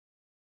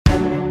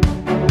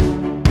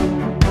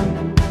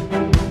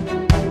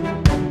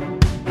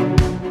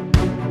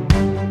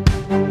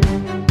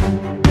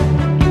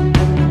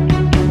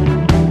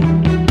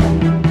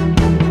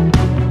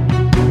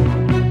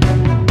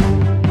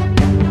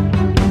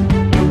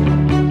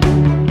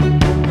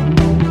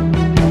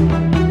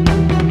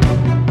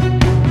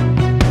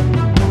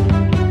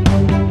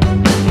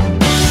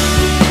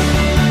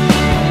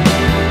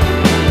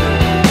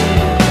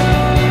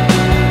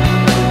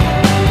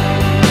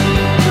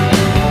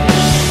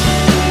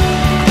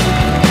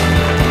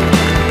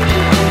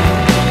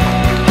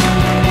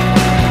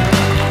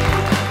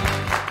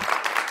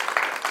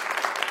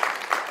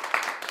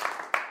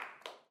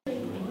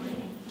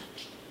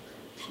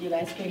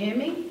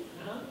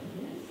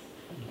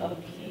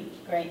Okay,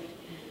 great.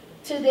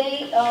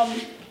 Today,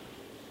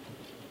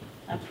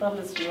 I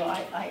promise you,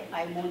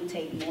 I won't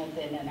take more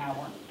than an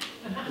hour.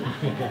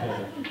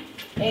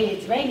 Hey,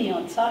 it's raining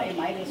outside,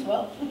 might as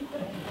well.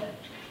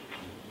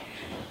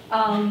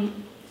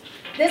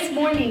 This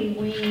morning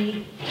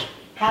we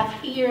have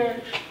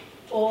here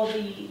all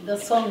the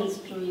songs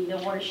during the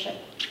worship,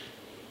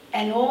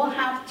 and all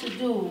have to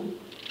do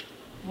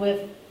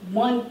with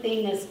one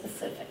thing in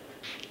specific,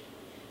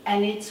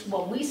 and it's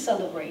what we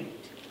celebrate.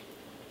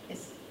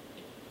 It's,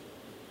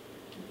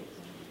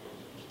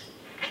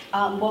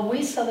 what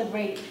we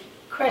celebrate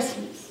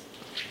Christmas.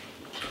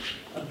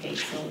 Okay,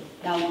 so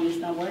that one is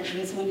not working.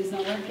 This one is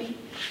not working.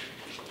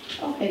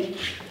 Okay,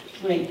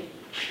 great.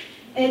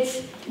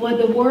 It's what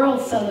the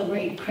world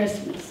celebrates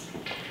Christmas,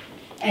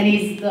 and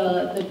it's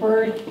the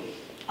birth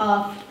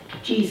of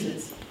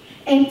Jesus.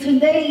 And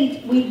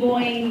today we're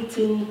going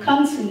to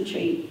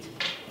concentrate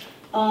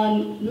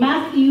on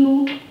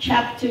Matthew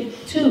chapter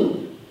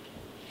 2,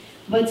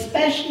 but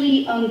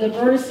especially on the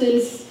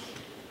verses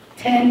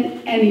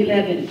 10 and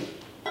 11.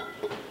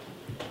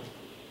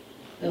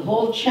 The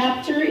whole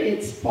chapter,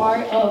 it's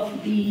part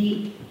of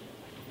the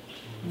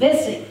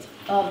visit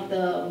of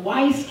the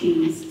wise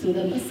kings to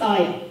the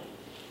Messiah.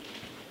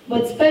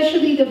 But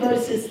especially the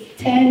verses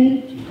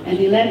 10 and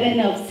 11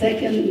 of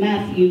 2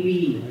 Matthew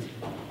read.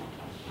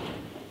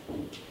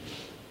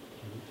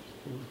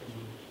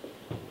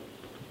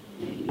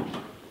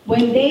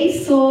 When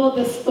they saw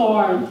the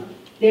star,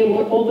 they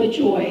were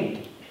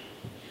overjoyed.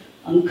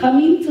 On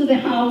coming to the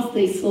house,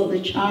 they saw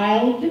the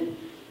child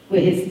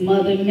with his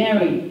mother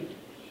Mary,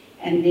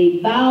 and they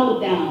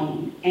bowed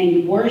down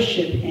and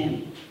worshiped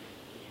him.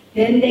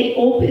 Then they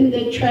opened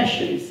their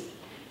treasures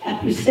and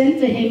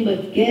presented him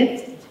with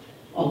gifts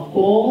of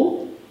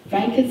gold,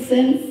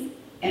 frankincense,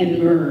 and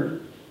myrrh.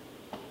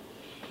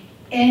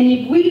 And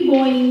if we're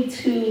going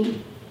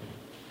to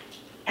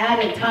add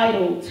a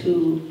title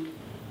to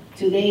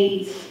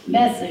today's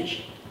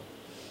message,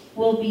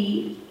 will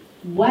be,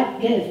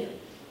 what gift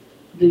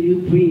do you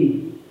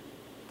bring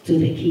to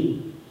the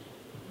King?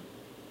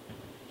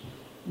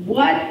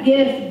 What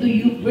gift do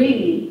you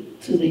bring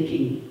to the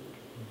King?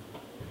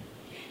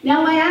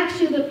 Now I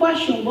ask you the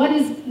question, what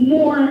is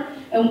more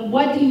and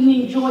what do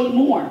you enjoy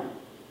more?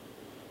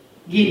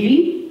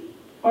 Giving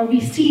or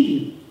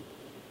receiving?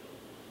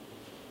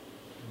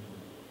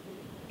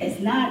 It's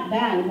not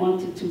bad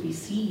wanting to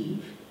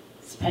receive,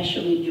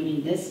 especially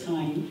during this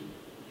time.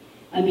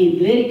 I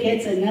mean, little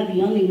kids are not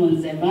the only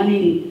ones that run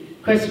in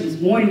Christmas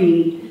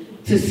morning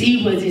to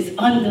see what is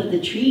under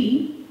the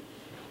tree.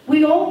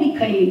 We all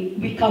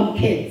become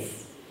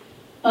kids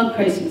on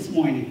Christmas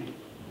morning.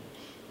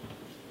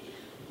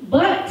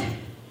 But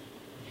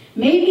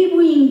maybe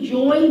we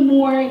enjoy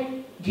more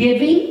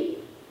giving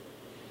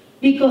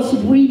because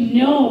we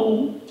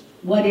know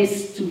what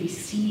is to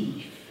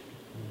receive.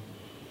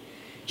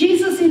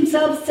 Jesus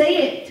himself said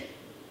it.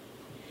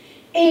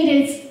 It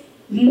is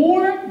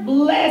more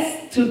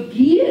blessed to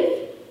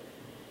give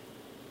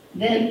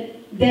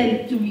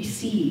than to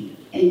receive.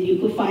 And you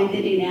could find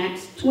it in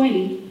Acts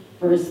 20,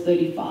 verse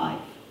 35.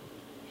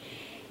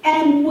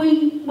 And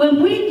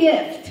when we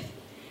gift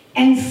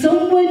and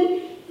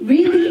someone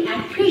really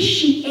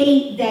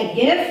appreciate that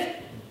gift,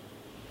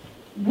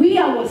 we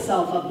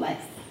ourselves are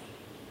blessed.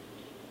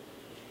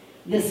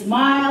 The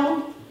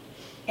smile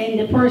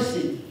and the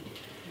person,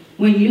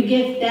 when you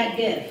give that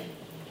gift,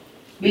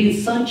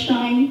 brings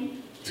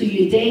sunshine to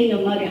your day,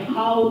 no matter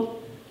how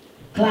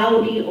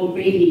cloudy or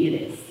rainy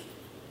it is.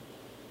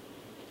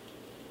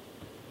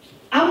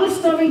 Our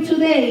story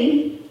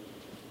today,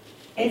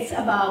 it's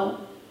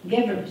about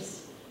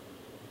givers.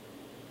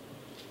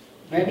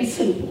 Very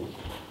simple.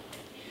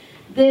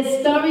 The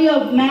story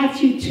of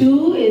Matthew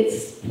 2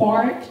 is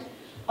part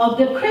of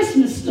the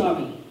Christmas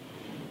story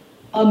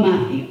of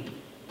Matthew.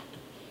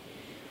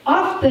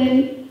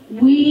 Often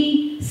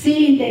we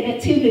see the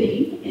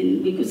nativity,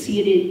 and we could see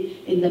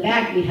it in the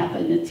back, we have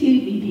a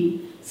nativity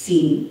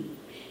scene,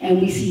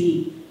 and we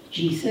see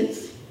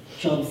Jesus,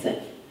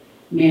 Joseph,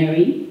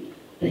 Mary,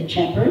 the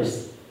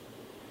shepherds,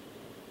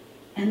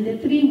 and the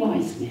three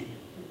wise men.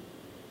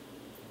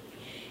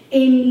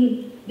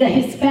 In the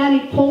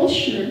Hispanic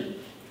culture,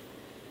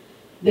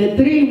 the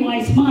three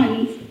wise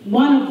men,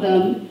 one of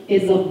them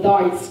is of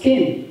dark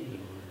skin.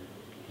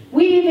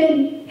 We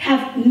even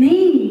have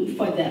names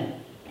for them.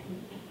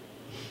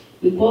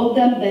 We call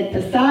them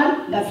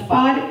Balthasar,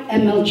 Gaspar,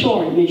 and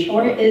Melchor.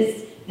 Melchor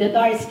is the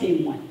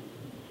dark-skinned one.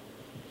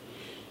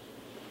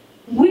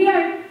 We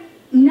are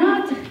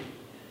not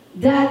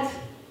that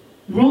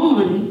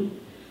wrong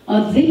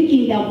of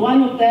thinking that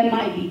one of them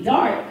might be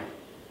dark,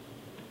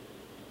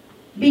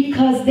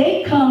 because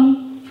they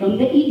come from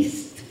the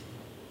east,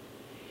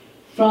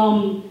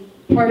 from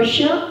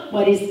Persia,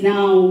 what is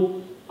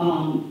now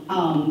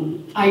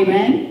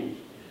Iran,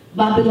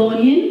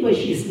 Babylonian, which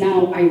is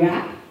now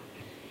Iraq,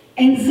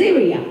 and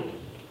Syria.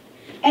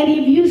 And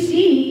if you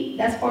see,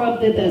 that's part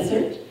of the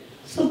desert,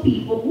 so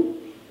people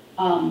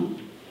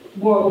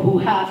who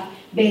have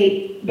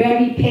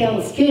very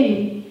pale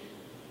skin,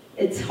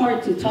 it's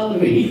hard to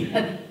tolerate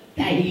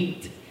that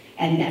heat.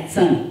 and that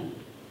sun.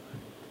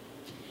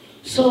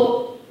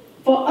 So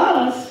for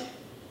us,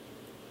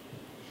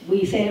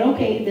 we said,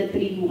 okay, the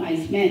three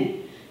wise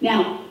men.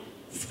 Now,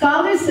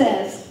 scholar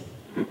says,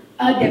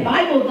 the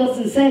Bible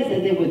doesn't say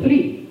that there were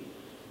three.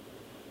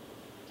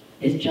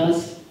 It's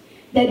just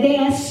that they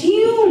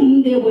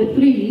assumed there were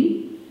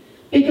three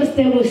because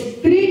there was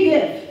three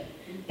gifts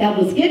that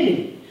was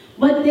given.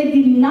 But they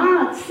did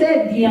not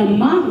say the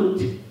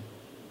amount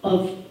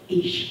of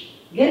each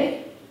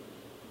gift.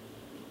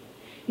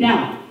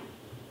 Now,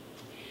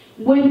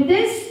 when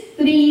these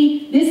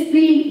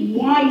three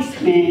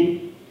wise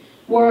men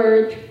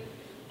were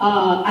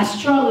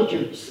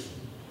astrologers,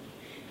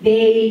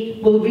 they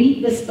will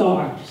read the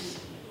stars.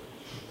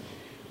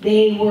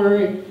 They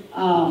were,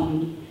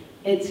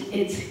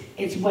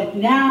 it's what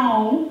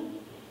now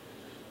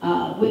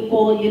we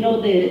call, you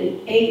know, the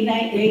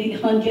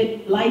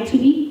 800 Lie to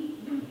Me,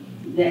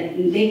 that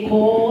they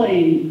call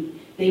and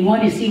they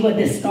want to see what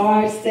the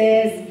star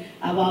says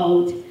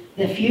about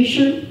the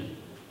future.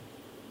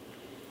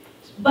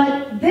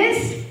 But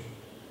these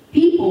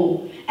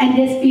people, and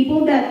there's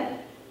people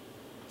that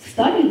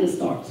study the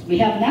stars. We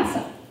have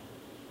NASA.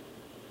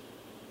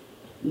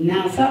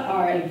 NASA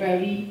are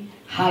very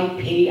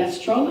high-paid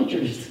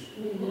astrologers.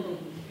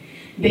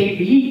 They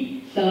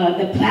read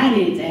the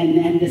planets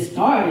and the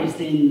stars,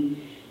 and,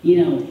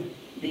 you know,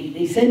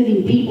 they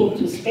sending people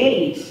to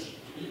space.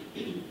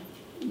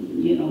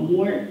 You know,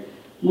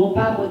 more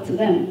power to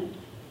them.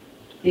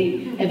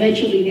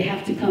 Eventually they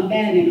have to come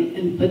back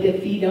and put their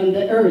feet on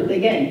the earth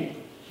again.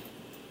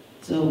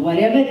 So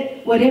whatever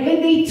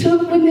they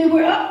took when they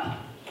were up,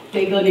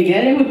 they're going to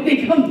get it when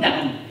they come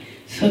down.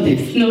 So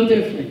there's no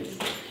difference.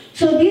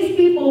 So these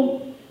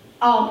people,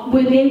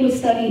 when they were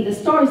studying the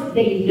stars,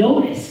 they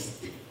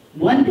noticed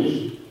one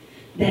day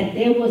that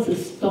there was a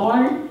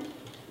star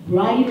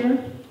brighter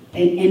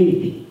than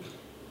anything.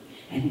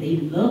 And they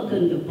look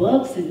in the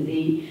books and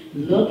they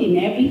look in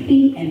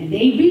everything, and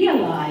they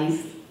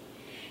realized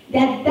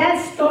that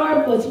that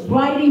star was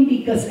brighting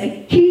because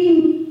a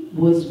king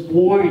was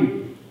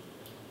born.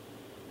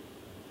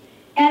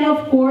 And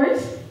of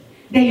course,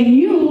 they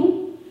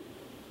knew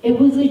it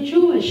was a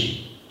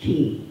Jewish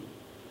king.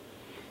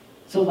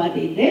 So what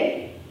they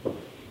did,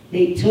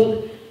 they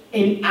took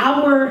in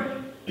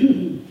our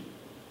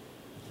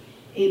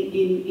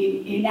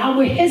in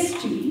our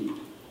history,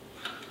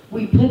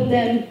 we put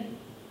them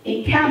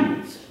in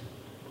camels.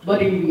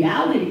 But in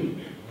reality,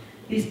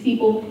 these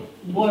people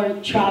were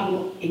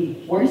traveling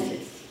in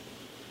horses.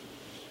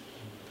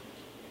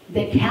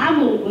 The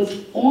camel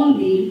was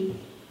only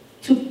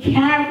to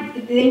carry,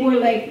 they were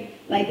like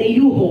the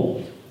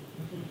U-Haul.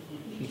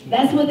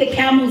 That's what the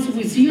camels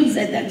was used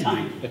at that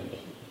time.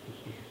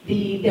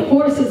 The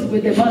horses were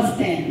the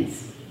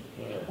Mustangs,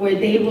 where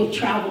they will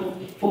travel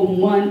from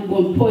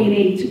point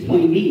A to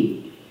point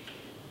B.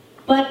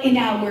 But in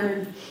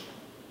our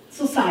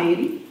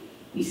society,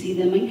 we see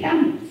them in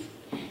camels.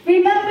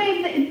 Remember,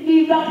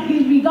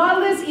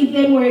 regardless if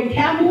they were in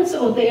camels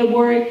or they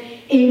were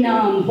in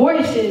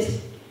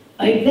horses,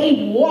 if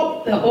they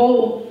walked the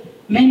whole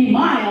many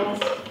miles,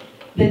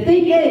 the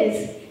thing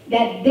is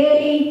that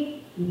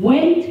they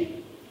went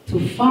to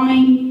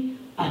find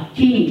a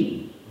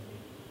king,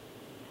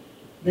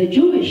 the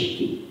Jewish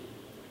king.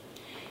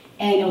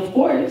 And of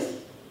course,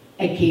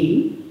 a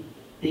king,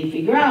 they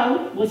figure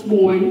out, was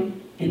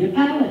born in a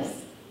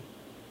palace.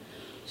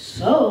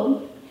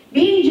 So,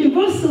 being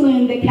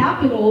Jerusalem the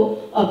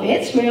capital of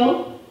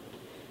Israel,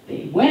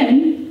 they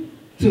went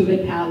to the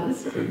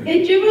palace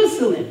in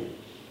Jerusalem.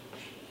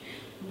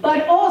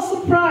 But all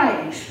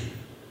surprise,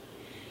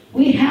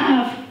 we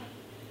have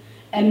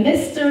a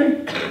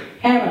Mr.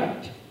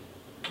 Herod.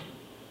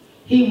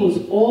 He was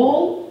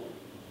old,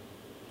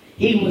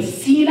 he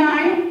was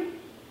senile,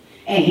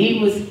 and he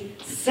was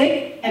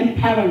sick and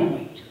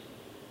paranoid.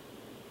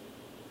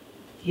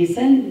 He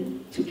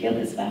sent to kill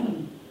his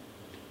family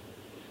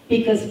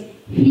because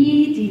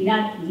he did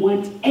not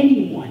want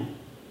anyone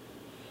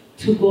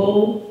to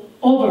go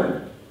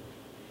over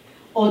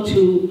or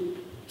to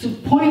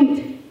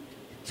point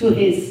to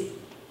his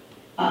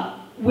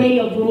way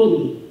of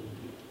ruling.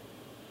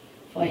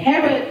 For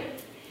Herod,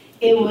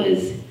 it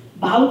was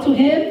bow to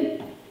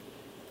him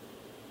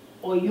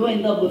or you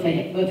end up with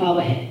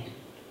our head.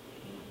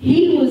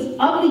 He was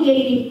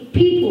obligating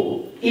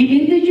people,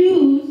 even the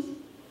Jews,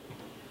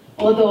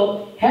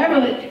 although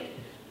Herod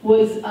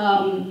was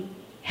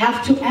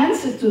have to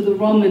answer to the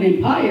Roman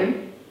Empire,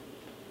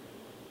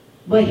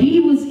 but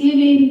he was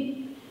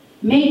even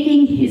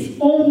making his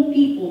own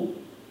people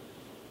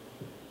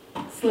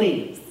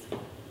slaves.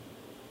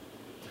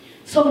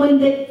 So when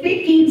the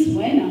three kings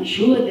went, I'm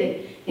sure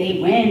that they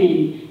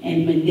went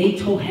and when they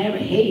told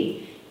Herod,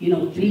 hey, you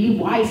know, three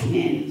wise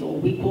men, or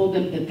we call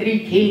them the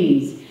three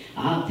kings,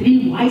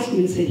 three wise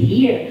men said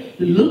here,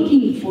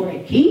 looking for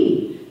a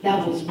king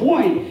that was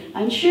born.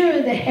 I'm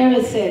sure that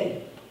Herod said,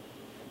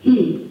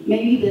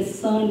 maybe the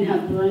sun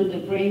had burned the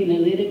brain a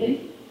little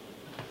bit.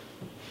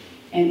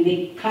 And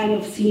they kind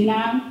of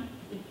senile.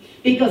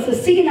 Because a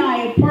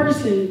senile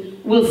person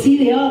will see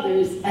the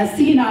others as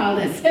senile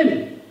as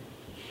him.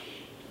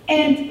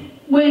 And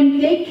when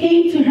they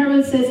came to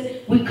Herod,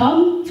 says, we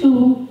come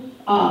to,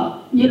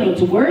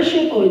 to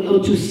worship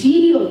or to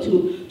see or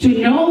to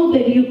know the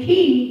new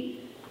king,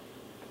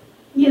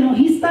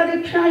 he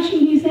started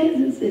crashing his head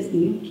and says,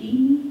 new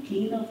king,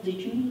 king of the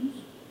Jews.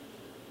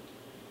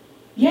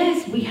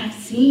 Yes, we have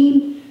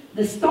seen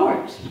the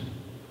stars.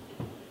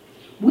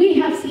 We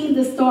have seen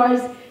the stars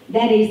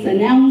that is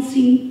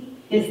announcing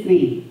his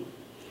name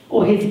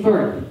or his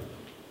birth.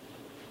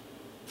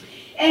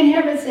 And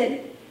Herod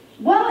said,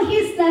 well,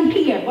 he's not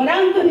here, but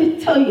I'm going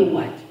to tell you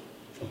what.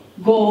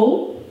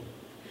 Go,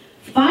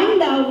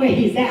 find out where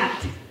he's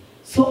at,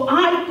 so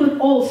I could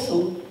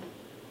also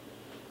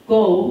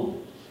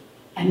go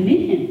and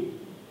meet him.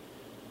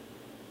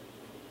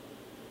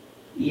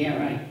 Yeah,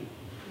 right.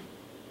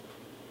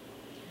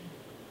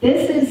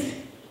 This is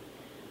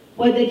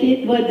what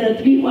the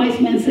three wise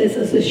men says.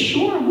 I said,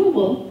 sure, we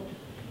will.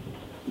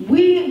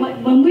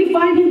 When we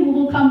find him, we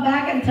will come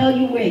back and tell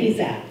you where he's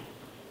at.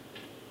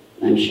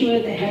 I'm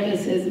sure the Herod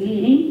says,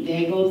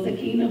 there goes the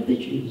king of the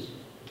Jews.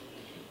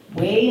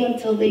 Wait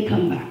until they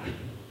come back.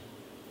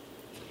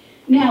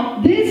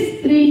 Now,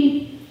 these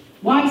three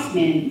wise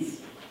men,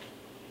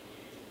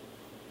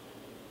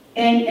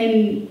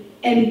 and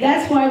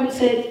that's why we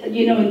said,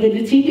 in the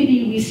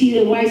nativity, we see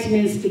the wise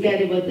men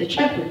together with the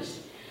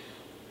shepherds.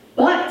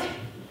 But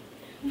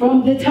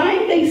from the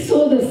time they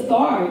saw the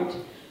star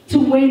to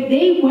when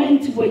they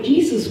went to where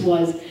Jesus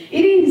was,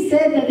 it didn't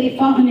say that they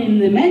found him in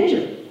the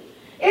manger.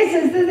 It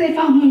says that they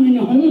found him in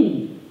a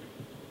home.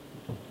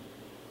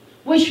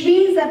 Which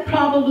means that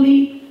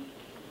probably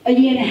a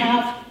year and a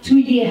half, 2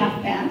 years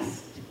have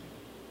passed.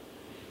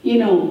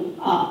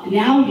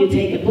 Now you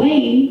take a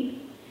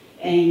plane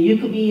and you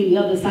could be in the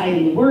other side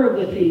of the world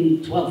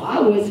within 12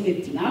 hours,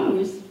 15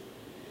 hours.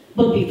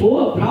 But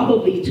before,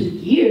 probably 2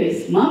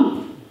 years,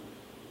 month.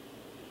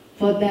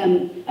 For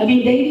them,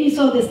 they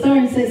saw the star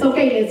and says,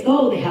 okay, let's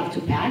go. They have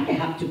to pack, they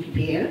have to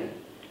prepare.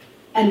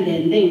 And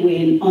then they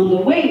went on the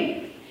way.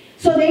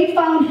 So they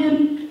found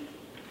him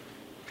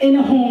in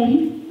a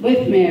home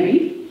with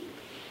Mary.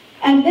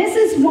 And this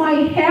is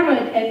why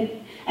Herod,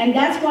 and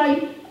that's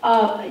why,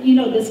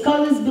 the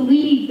scholars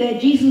believe that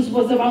Jesus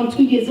was around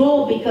 2 years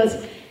old,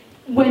 because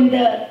when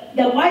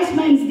the wise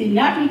men did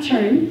not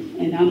return,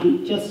 and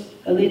I'm just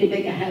a little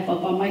bit ahead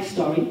up on my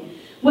story,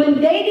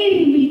 when they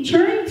didn't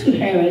return to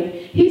Herod,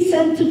 he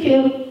sent to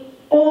kill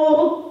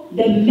all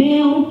the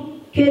male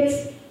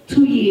kids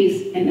 2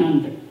 years and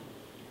under.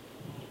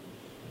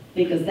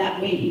 Because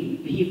that way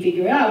he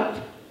figured out,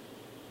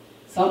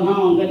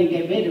 somehow I'm going to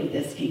get rid of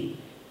this king.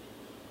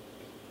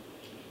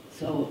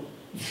 So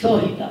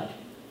he thought.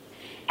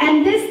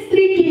 And these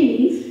three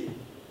kings,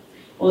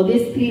 or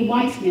these three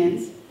wise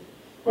men,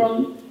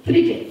 from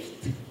three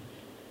gifts.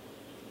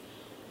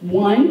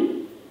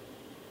 One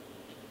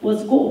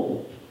was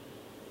gold.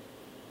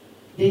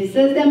 This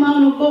is the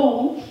amount of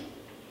gold.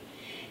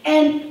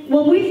 And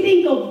when we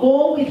think of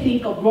gold, we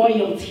think of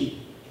royalty.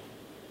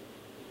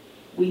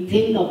 We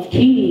think of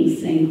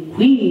kings and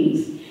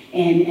queens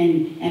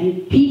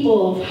and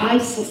people of high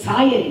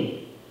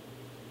society.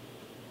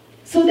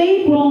 So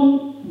they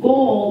brought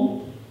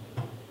gold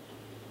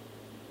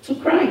to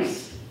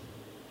Christ.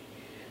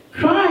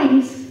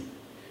 Christ,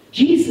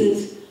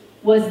 Jesus,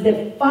 was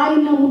the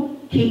final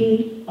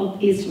king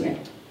of Israel.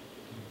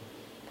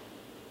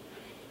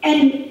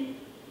 And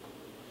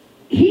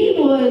he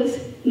was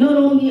not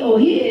only, or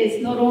he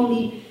is not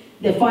only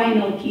the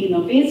final king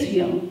of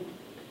Israel,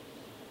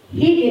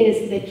 he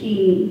is the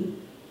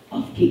King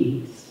of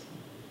Kings.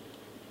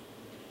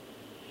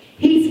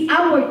 He's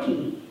our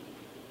king.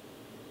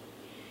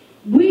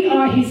 We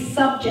are his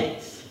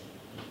subjects.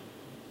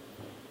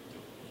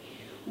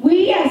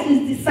 We as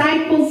his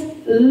disciples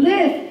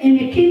live in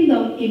the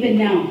kingdom even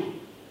now.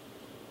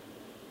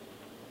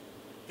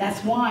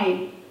 That's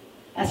why,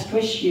 as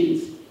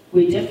Christians,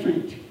 we're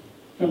different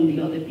from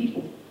the other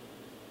people.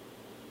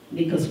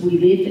 Because we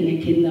live in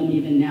the kingdom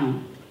even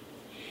now.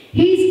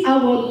 He's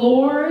our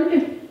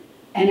Lord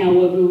and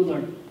our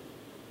ruler.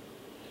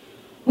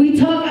 We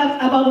talk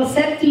about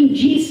accepting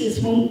Jesus.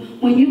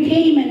 When you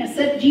came and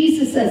accept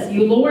Jesus as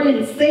your Lord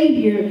and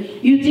Savior,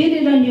 you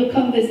did it on your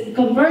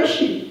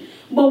conversion.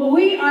 But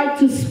we are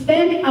to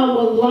spend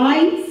our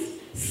lives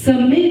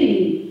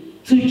submitting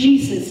to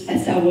Jesus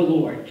as our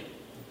Lord.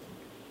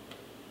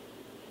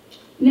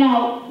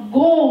 Now,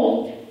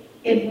 gold,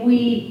 if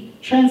we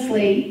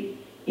translate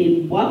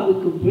in what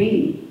we could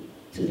bring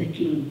to the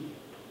king,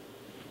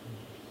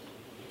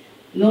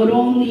 not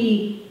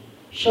only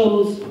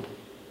shows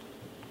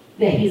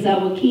that he's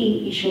our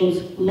king, it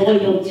shows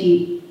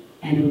loyalty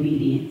and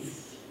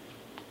obedience.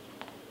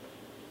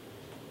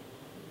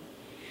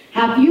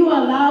 Have you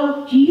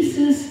allowed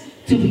Jesus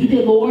to be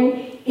the Lord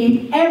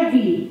in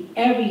every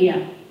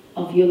area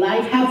of your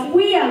life? Have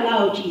we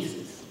allowed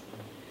Jesus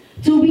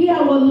to be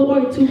our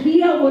Lord, to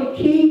be our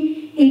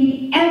King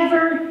in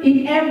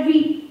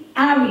every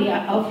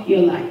area of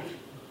your life?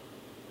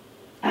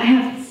 I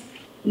have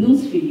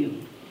news for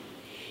you.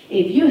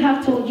 If you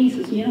have told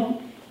Jesus,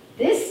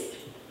 this,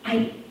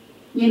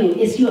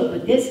 it's yours,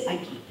 but this I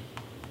keep.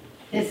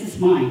 This is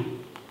mine.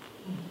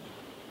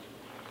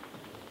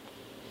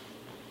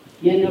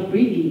 you're not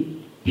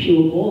bringing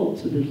pure gold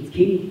to the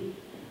king.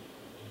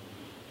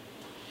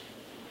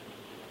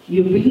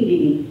 You're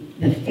bringing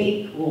the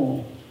fake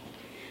gold.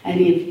 And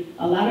if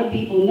a lot of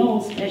people know,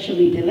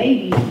 especially the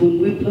ladies, when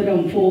we put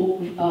on full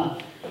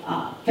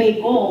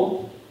fake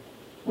gold,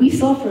 we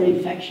suffer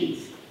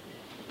infections.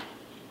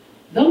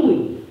 Don't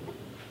we?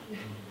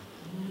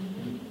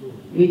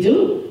 We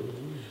do.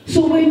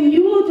 So when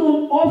you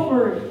don't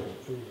offer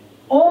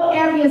all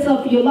areas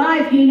of your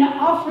life, you're not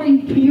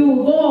offering pure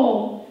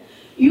gold,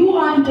 you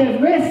are at the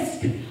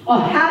risk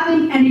of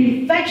having an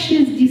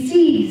infectious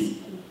disease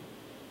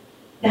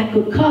that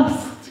could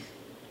cost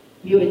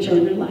you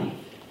eternal life.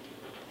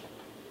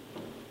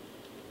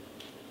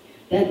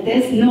 That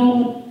there's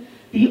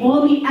the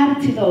only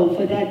antidote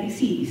for that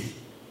disease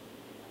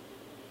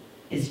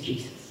is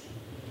Jesus.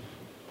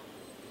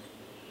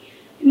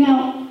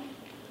 Now,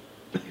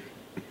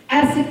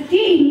 as a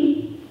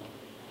king,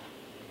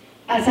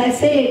 as I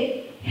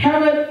said,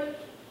 Herod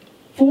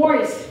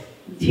forced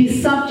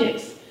his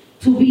subjects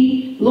to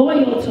be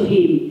loyal to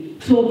him,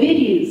 to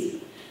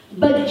obedience.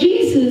 But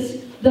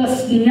Jesus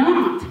does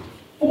not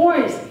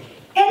force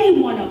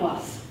any one of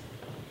us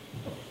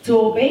to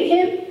obey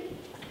him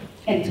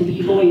and to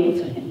be loyal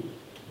to him.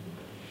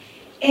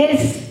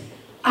 It's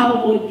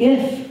our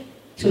gift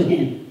to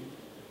him.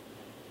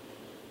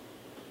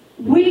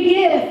 We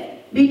give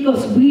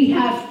because we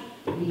have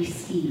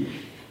received.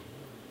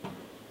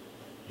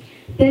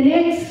 The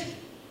next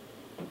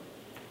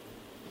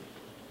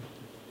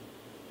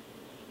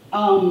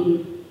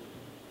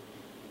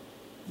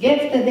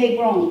gift that they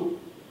brought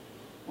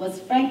was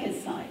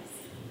frankincense.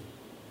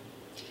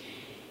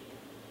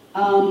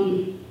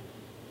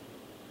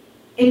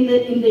 In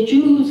the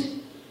Jews'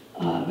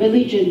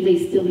 religion,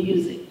 they still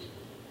use it.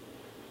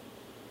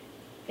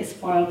 It's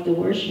part of the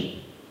worship.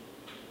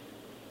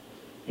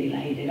 They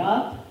light it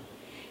up,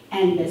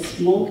 and the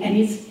smoke, and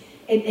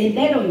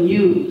they don't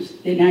use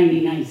the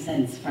 99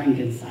 cents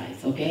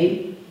frankincense,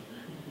 okay?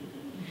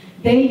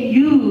 They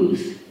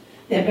use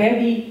the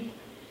very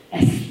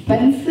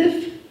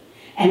expensive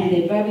and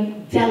the very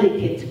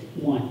delicate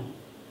one.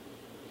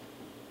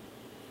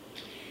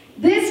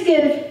 This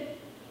gift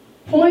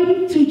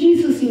points to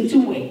Jesus in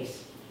two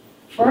ways.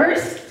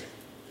 First,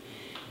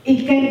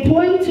 it can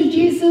point to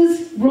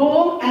Jesus'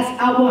 role as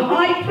our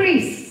high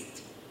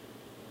priest.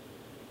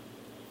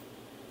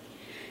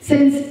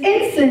 Since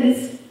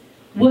incense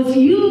was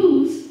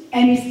used,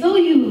 and is still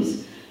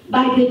used,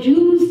 by the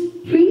Jews'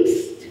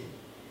 priests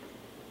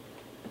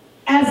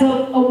as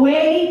a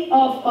way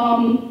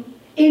of,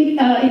 in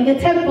the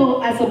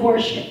temple as a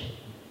worship.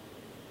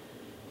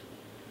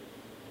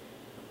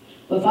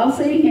 Without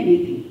saying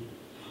anything.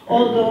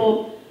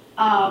 Although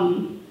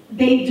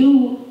they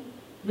do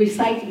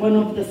recite one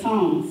of the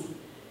songs,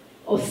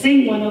 or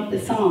sing one of the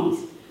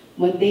songs,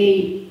 when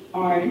they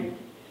are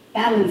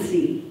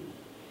balancing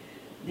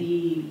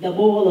the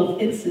bowl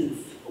of incense,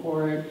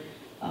 or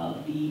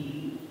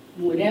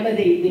whatever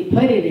they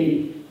put it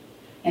in,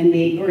 and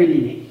they burn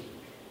in it.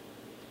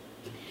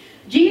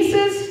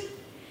 Jesus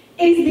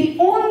is the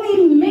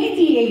only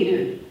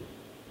mediator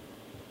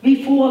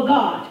before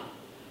God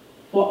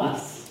for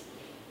us.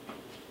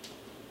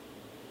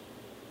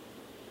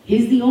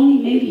 He's the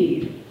only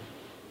mediator.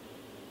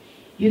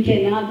 You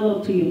cannot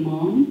go to your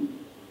mom.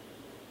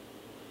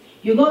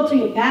 You go to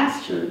your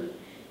pastor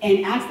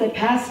and ask the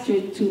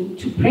pastor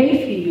to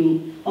pray for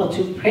you or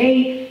to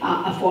pray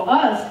for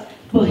us,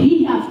 but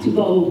he has to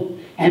go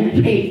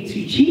and pray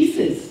to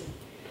Jesus.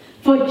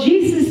 For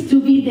Jesus to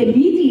be the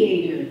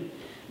mediator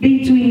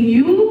between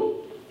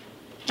you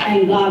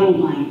and God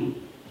Almighty.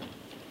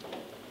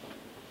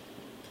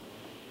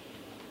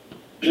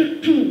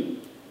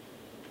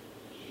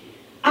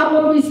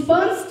 Our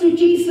response to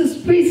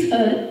Jesus'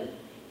 priesthood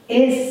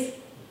is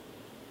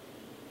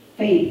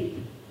faith.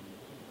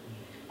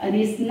 And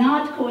it's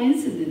not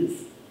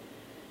coincidence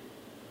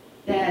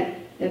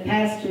that the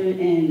pastor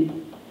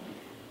and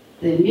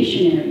the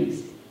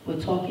missionaries were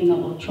talking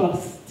about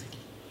trust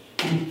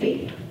and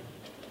faith.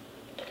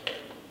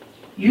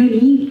 You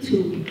need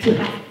to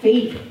have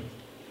faith.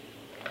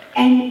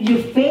 And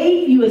your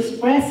faith, you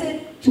express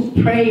it to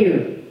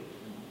prayer.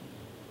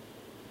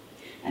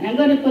 And I'm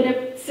going to put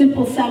a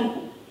simple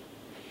sample.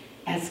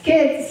 As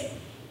kids,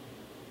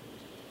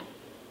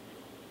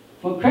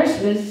 for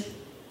Christmas,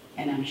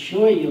 and I'm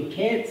sure your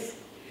kids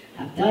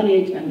have done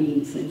it, I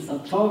mean, since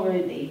October,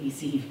 they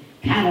receive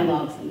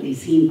catalogs, and they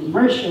see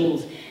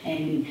commercials,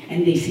 and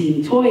they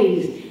see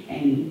toys,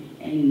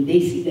 and they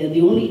see that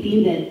the only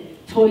thing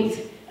that toys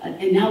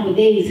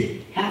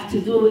nowadays have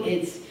to do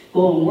is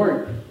go and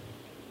work.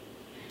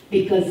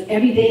 Because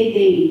every day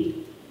they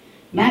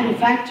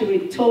manufacture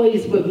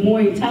toys with more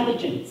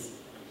intelligence.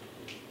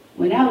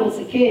 When I was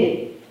a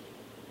kid,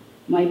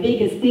 my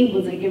biggest thing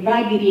was like a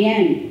Raggedy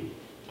Ann.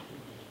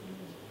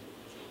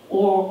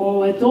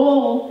 Or a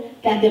doll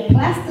that the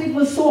plastic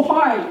was so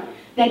hard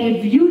that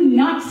if you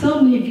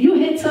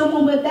hit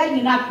someone with that,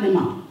 you knock them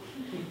out.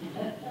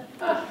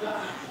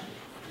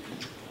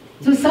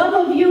 To some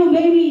of you,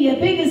 maybe your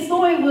biggest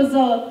toy was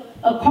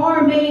a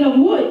car made of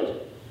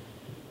wood.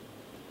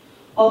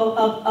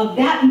 of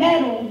that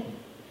metal,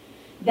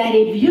 that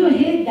if you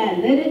hit that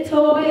little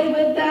toy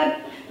with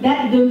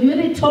the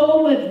little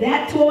toe with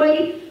that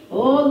toy,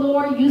 oh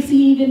Lord, you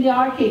see even the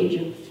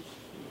archangels.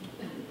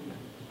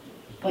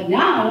 But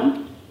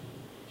now,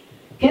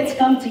 kids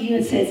come to you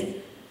and says,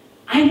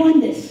 I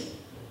want this.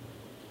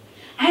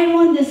 I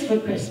want this for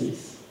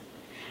Christmas.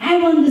 I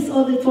want this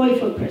other toy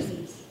for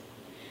Christmas.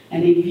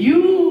 And if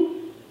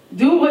you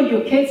do what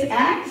your kids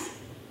ask,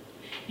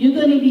 you're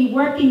going to be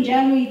working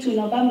January to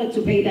November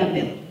to pay that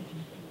bill.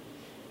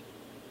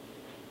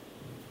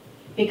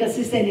 Because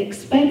it's an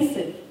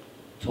expensive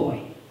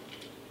toy.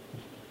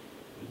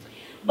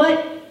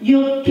 But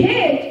your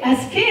kid,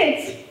 as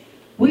kids,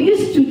 we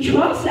used to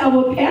trust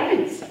our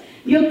parents.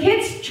 Your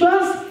kids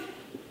trust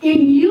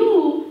in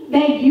you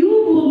that you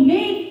will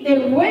make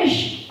their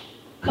wish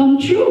come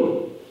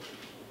true.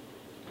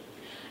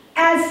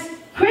 As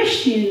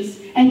Christians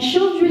and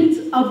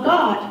children of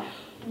God,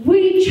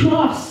 we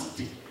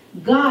trust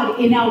God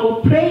in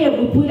our prayer.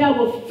 We put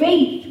our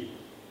faith.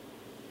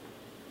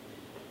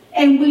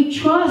 And we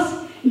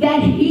trust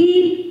that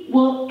He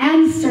will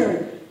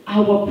answer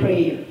our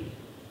prayer.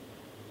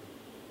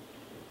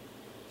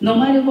 No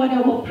matter what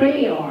our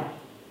prayer are,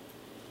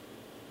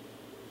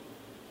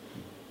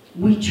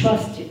 we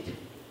trust it.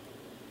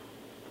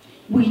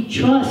 We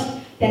trust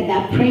that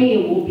that prayer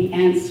will be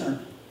answered.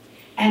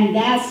 And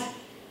that's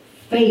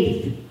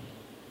faith.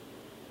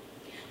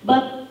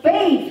 But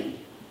faith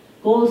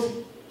goes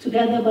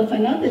together with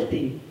another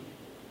thing,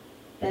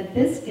 that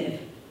this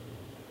gift,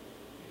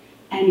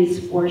 and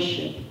it's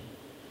worship.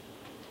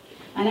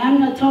 And I'm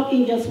not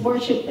talking just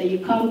worship that you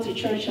come to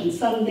church on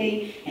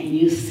Sunday and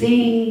you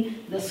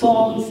sing the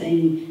songs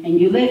and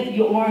you lift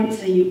your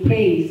arms and you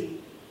praise.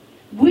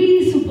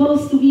 We're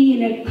supposed to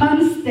be in a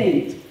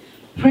constant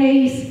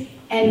praise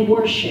and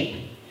worship,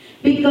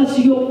 because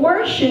your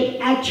worship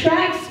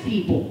attracts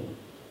people.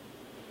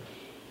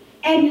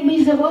 And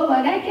we say, well,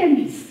 but I can't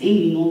be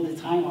singing all the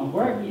time at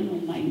work. You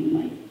know,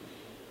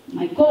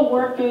 my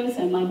co-workers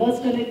and my boss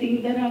going to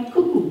think that I'm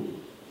cuckoo.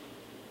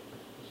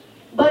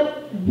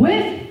 But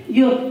with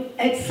your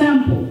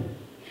example,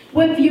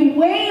 with your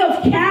way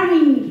of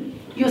carrying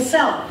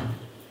yourself,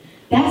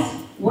 that's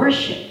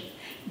worship.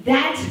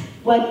 That's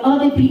what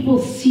other people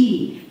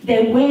see,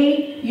 the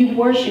way you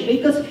worship.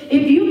 Because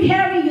if you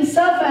carry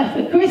yourself as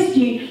a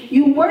Christian,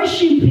 you're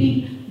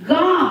worshiping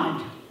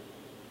God.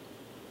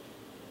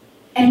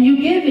 And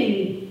you're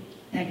giving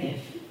that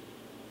gift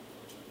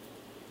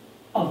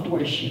of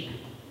worship.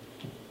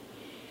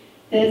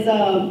 There's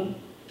a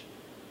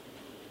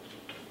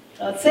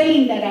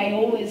saying that I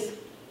always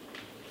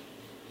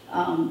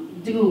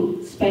do,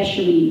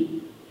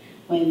 especially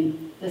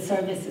when the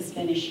service is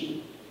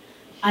finishing.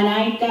 And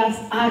I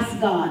just ask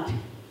God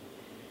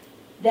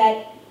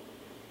that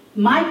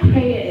my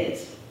prayer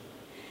is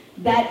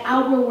that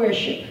our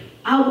worship,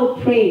 our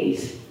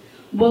praise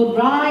will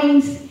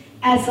rise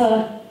as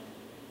a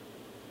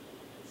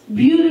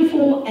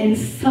beautiful and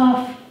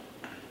soft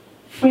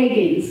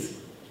fragrance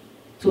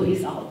to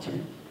His altar.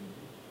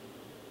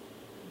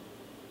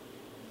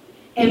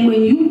 And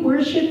when you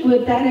worship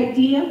with that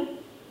idea,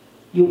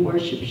 your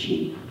worship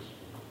change.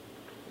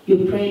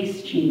 Your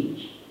praise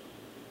change.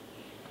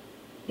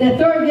 The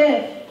third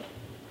gift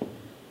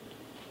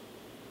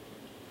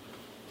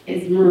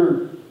is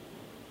myrrh.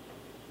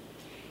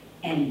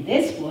 And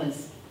this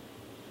was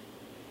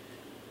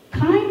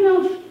kind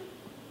of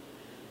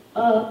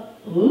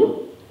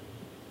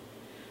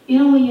you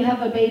know, when you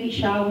have a baby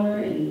shower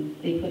and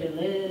they put a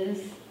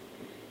list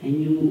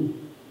and you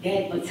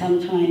get, but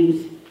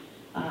sometimes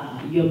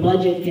your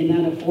budget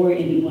cannot afford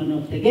any one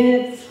of the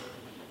gifts,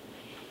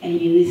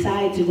 and you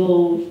decide to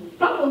go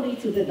probably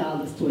to the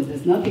dollar store.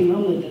 There's nothing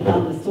wrong with the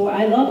dollar store.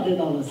 I love the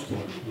dollar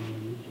store.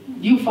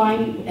 You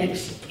find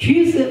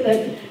exclusive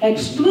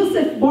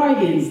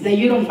bargains that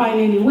you don't find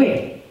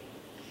anywhere.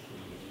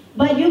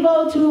 But you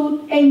go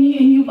to, and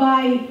you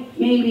buy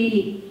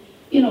maybe,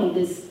 you know,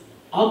 this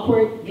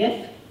awkward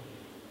gift.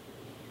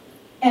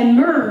 And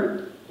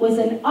myrrh was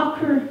an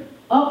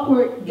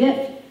awkward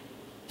gift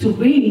to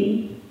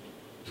bring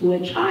to a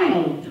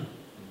child.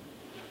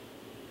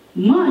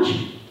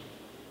 Much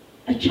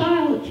a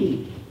child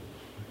can.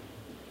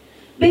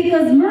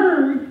 Because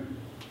myrrh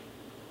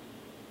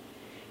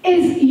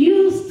is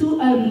used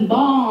to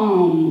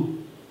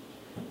embalm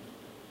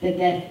the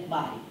dead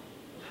body.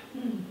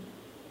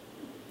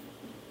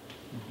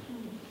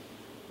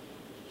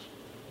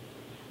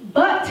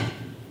 But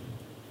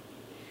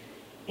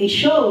it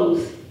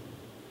shows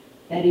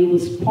that it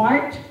was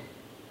part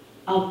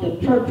of the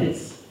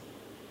purpose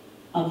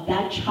of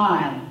that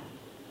child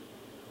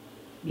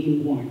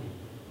being born.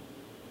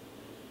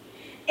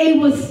 It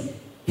was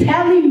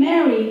telling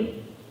Mary,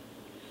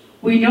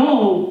 we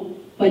know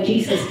what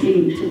Jesus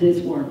came to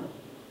this world.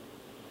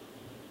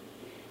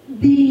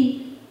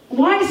 The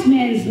wise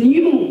men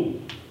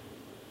knew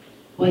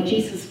what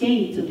Jesus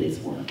came to this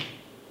world.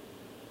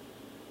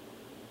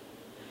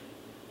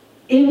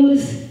 It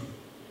was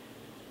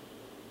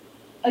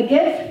a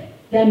gift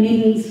that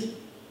means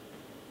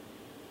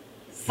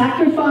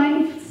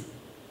sacrifice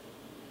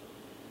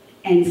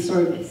and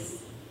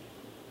service.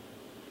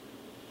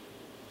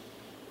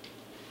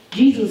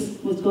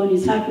 Jesus was going to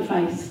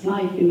sacrifice his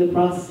life in the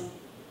cross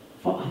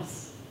for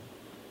us.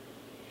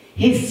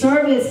 His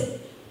service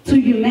to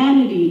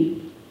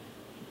humanity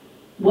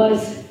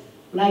was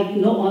like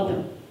no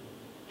other.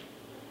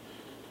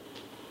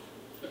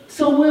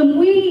 So when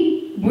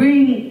we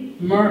bring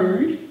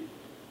myrrh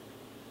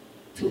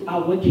to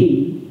our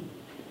King,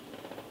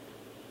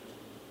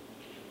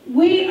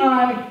 we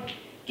are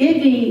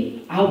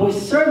giving our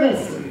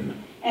service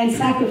and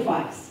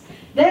sacrifice.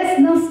 There's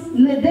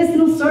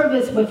no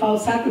service without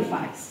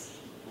sacrifice.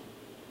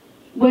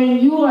 When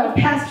you are a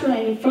pastor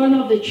and in front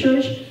of the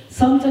church,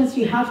 sometimes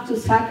you have to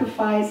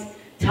sacrifice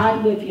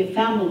time with your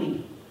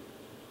family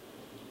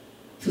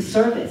to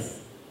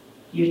service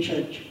your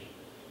church.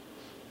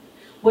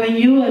 When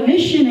you're a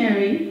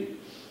missionary,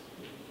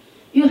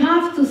 you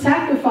have to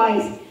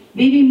sacrifice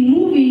maybe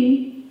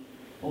moving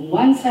from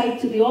one side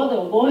to the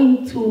other,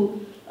 going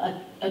to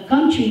a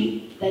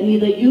country that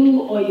neither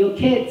you or your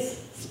kids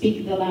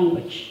speak the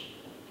language.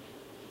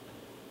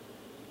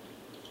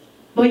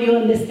 But you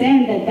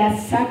understand that that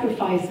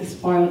sacrifice is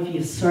part of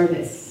your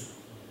service.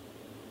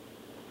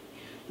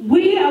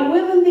 We are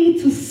willing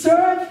to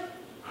serve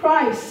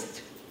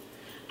Christ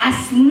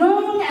as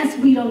long as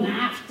we don't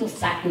have to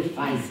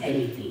sacrifice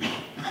anything.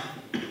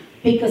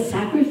 Because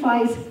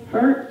sacrifice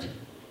hurt.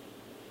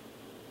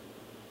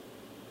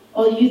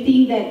 Or you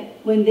think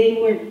that when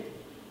they were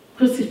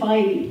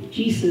crucifying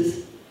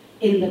Jesus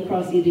in the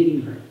cross, it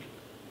didn't hurt?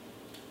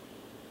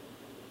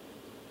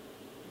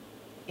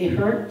 It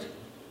hurt.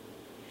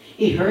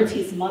 It hurt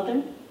his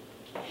mother.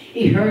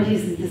 It hurt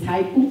his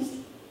disciples.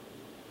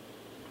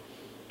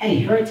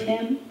 It hurt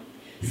him.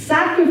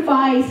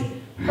 Sacrifice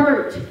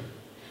hurt,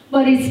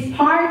 but it's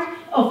part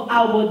of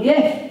our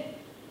gift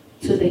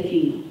to the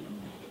King.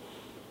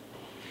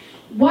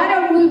 What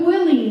are we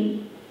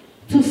willing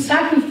to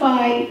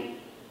sacrifice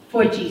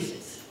for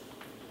Jesus?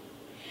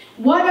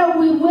 What are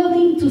we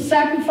willing to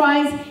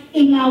sacrifice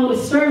in our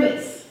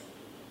service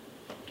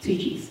to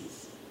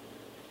Jesus?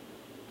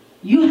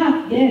 You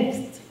have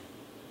gifts.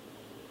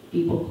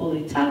 People call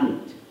it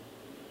talent.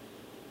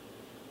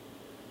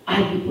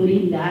 Are you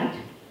putting that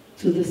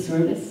to the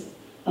service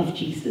of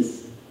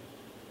Jesus?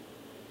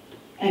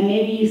 And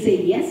maybe you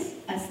say, yes,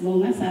 as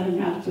long as I don't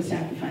have to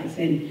sacrifice.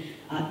 And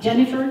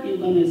Jennifer, you're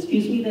going to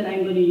excuse me that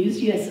I'm going to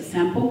use you as a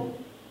sample.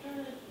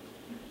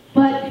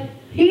 But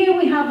here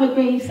we have a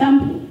great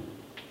example.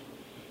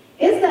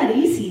 It's not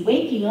easy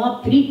waking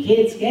up 3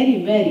 kids,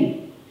 getting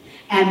ready,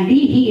 and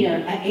be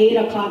here at 8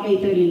 o'clock,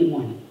 8:30 in the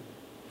morning,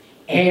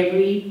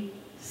 every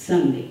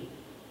Sunday.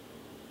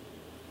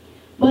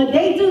 But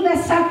they do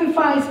that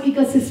sacrifice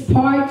because it's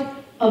part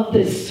of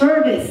the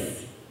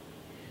service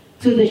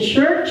to the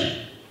church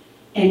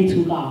and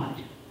to God.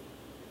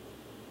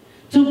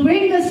 To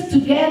bring us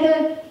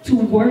together to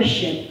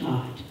worship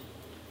God.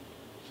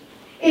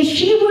 If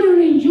she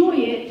wouldn't enjoy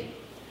it,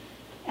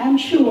 I'm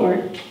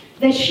sure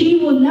that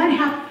she would not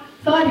have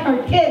taught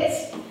her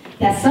kids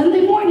that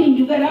Sunday morning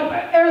you get up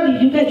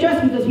early, you get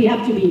dressed because we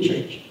have to be in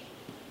church.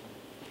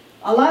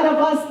 A lot of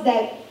us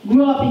that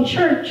grew up in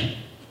church,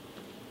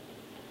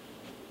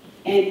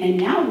 and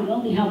now we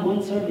only have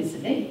one service a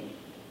day.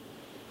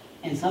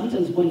 And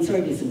sometimes one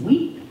service a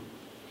week.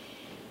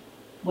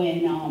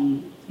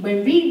 When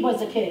Reed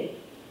was a kid,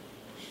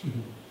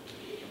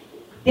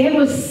 there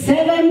was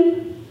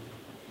 7,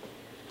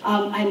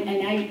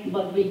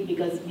 but Reed,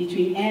 because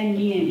between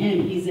me and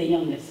him, he's the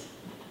youngest.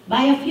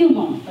 By a few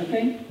months,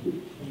 okay?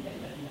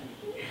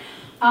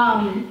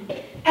 And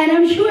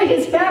I'm sure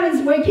his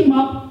parents wake him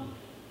up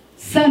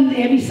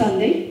every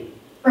Sunday,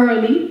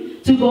 early,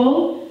 to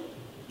go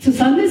to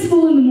Sunday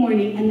school in the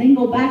morning and then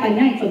go back at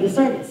night for the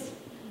service.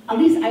 At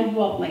least I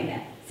grew up like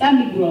that.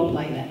 Sammy grew up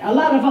like that. A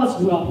lot of us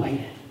grew up like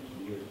that.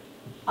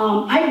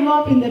 I grew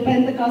up in the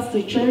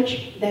Pentecostal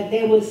church that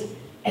there was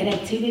an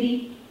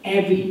activity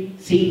every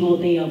single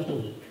day of the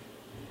week.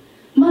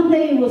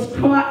 Monday it was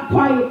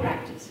choir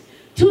practice.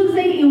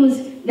 Tuesday it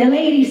was the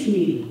ladies'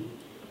 meeting.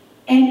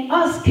 And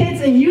us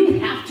kids and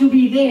youth have to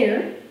be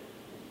there.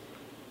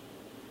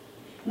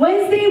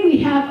 Wednesday we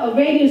have a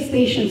radio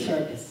station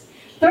service.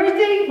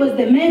 Thursday was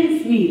the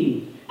men's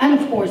meeting. And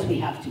of course we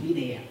have to be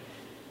there.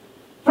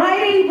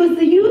 Friday was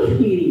the youth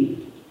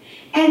meeting.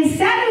 And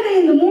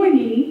Saturday in the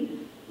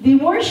morning, the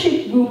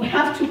worship group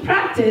have to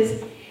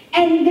practice,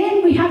 and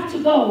then we have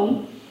to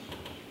go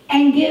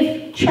and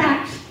give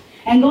tracts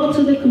and go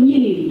to the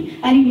community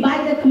and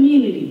invite the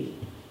community.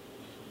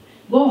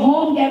 Go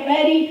home, get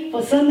ready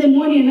for Sunday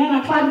morning,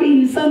 9 o'clock, be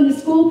in Sunday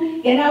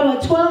school, get out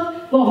at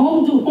 12, go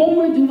home, do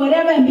homework, do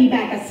whatever, and be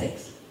back at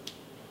 6.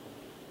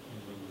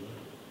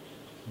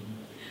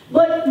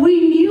 But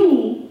we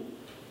knew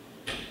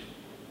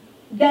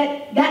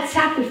that that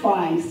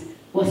sacrifice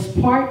was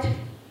part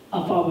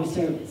of our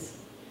service.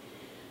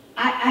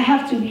 I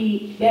have to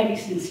be very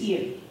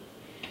sincere.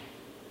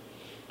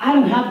 I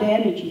don't have the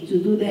energy to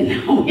do that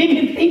now,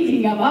 even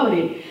thinking about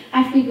it.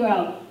 I figure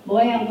out,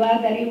 boy, I'm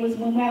glad that it was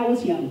when I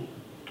was young.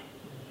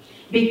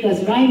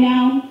 Because right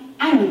now,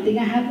 I don't think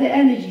I have the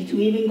energy to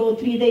even go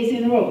 3 days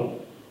in a row.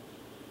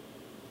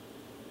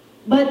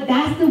 But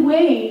that's the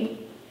way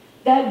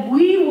that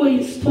we will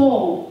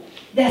install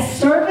that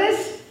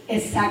service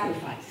is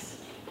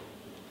sacrifice.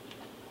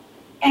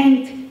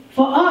 And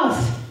for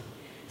us,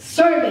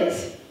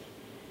 service,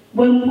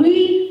 when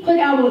we put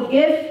our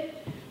gift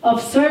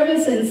of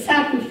service and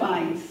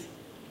sacrifice,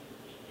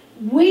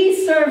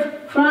 we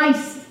serve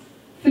Christ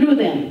through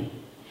them,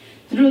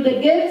 through the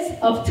gifts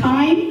of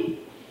time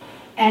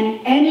and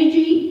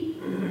energy,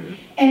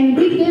 and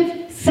we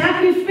give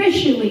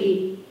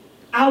sacrificially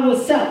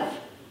ourselves.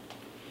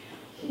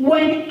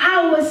 When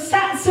our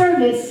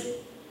service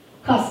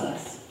costs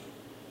us,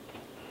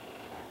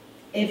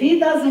 if he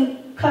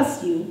doesn't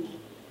cost you,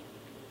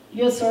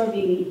 you're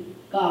serving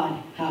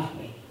God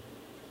halfway.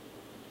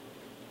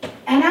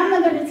 And I'm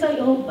not going to tell you,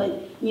 oh,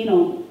 but, you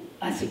know,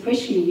 as a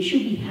Christian, we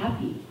should be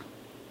happy.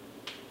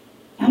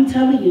 I'm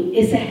telling you,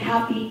 it's a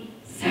happy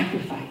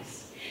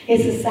sacrifice.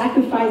 It's a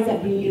sacrifice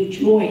that brings you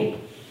joy.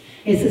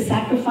 It's a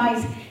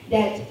sacrifice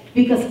that,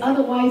 because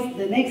otherwise,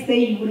 the next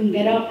day you wouldn't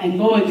get up and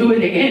go and do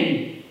it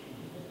again.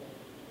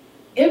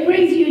 It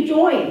brings you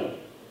joy.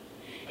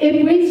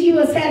 It brings you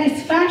a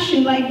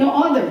satisfaction like no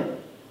other.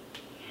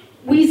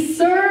 We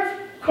serve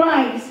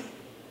Christ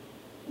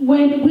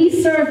when we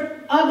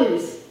serve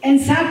others and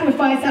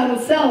sacrifice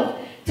ourselves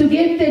to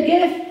give the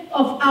gift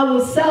of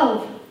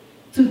ourselves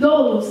to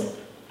those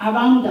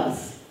around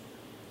us.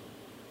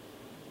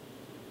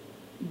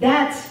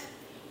 That's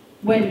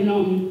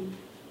when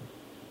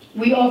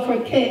we offer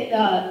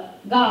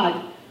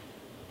God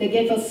the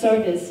gift of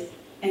service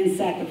and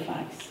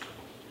sacrifice.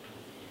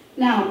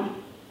 Now,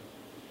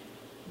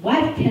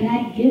 what can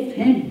I give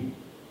him?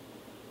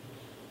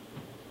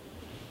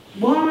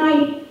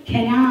 Why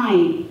can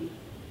I,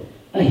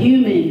 a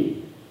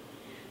human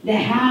that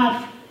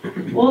have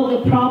all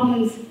the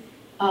problems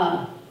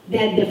that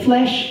the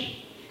flesh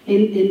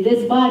in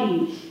this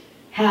body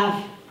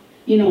have,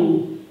 you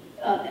know,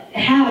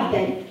 have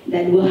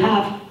that will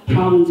have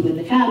problems with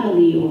the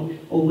family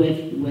or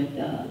with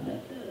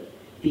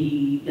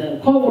the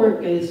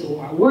co-workers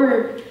or our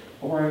work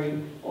or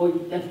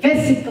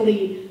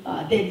physically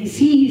the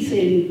disease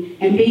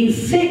and being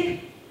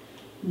sick,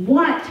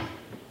 what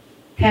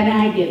can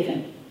I give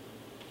him?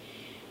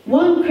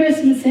 One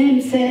Christmas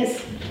hymn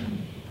says,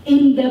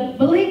 in the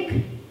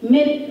bleak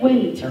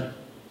midwinter.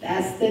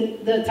 That's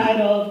the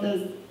title of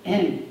the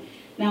hymn.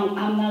 Now,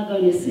 I'm not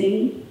going to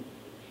sing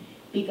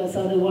because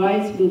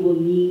otherwise we will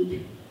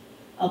need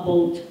a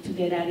boat to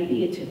get out of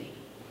here today.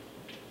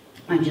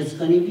 I'm just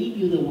going to read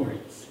you the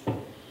words.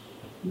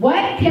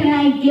 What can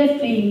I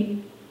give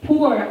him,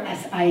 poor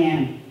as I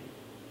am?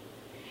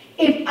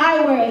 If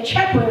I were a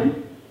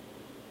shepherd,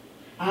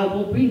 I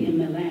will bring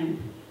him a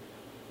lamb.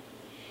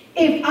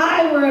 If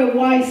I were a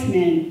wise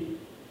man,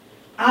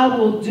 I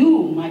will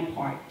do my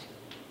part.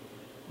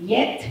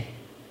 Yet,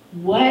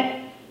 what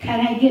can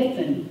I give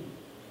him?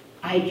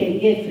 I can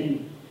give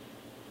him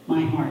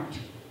my heart.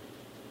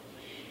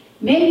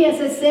 Maybe,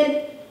 as I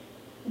said,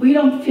 we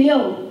don't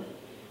feel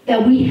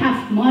that we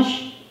have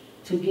much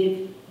to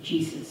give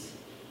Jesus.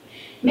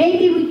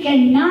 Maybe we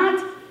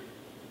cannot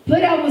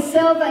put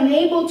ourselves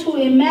unable to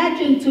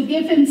imagine to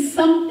give him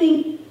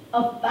something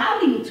of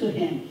value to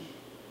him.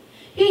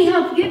 He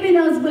has given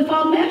us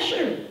without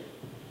measure.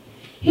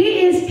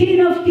 He is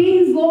King of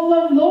kings,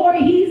 Lord of lords.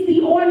 He's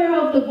the owner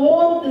of the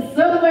gold, the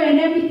silver, and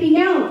everything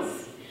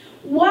else.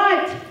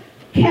 What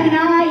can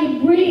I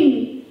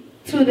bring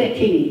to the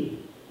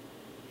king?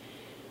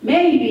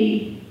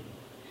 Maybe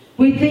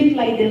we think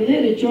like the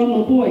little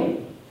drummer boy.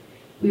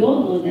 We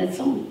all know that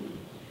song.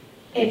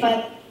 If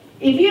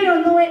you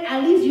don't know it,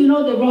 at least you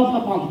know the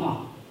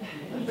rum-pa-pum-pum.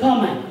 Come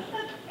on.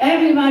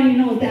 Everybody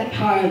knows that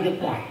part of the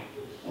choir.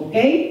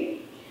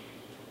 Okay?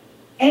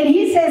 And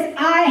he says,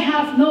 I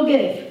have no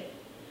gift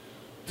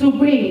to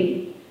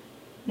bring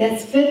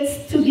that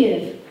fits to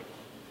give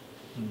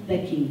the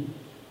king.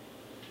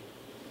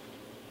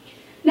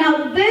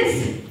 Now,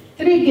 this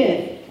three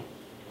gifts,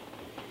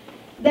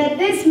 that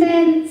this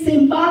man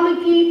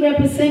symbolically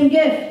represent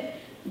gift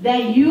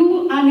that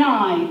you and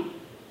I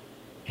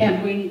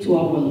can bring to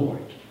our Lord.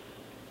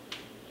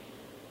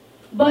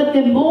 But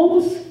the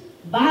most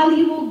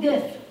valuable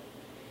gift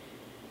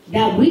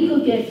that we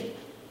could give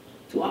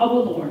to our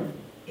Lord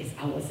is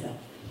ourselves.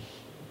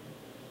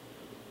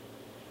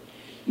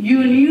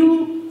 Your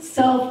new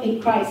self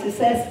in Christ. It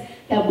says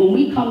that when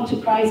we come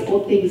to Christ,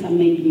 all things are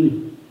made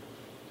new.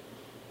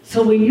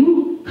 So when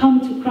you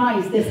come to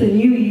Christ, there's a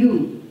new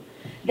you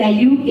that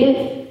you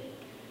give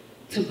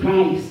to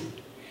Christ.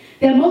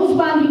 The most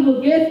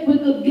valuable gift we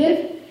could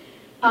give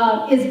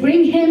is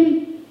bring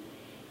him,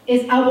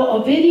 is our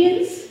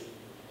obedience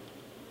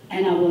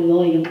and our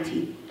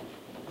loyalty.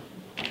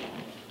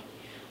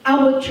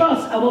 Our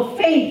trust, our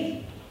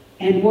faith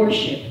and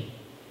worship.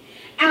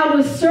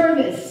 Our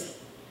service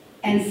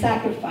and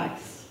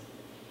sacrifice.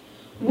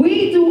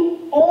 We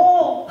do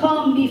all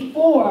come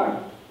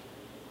before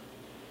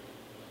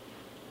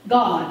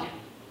God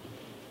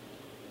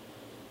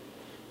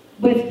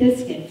with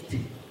this gift.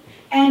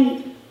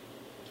 And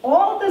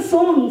all the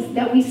songs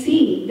that we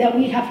sing, that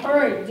we have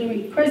heard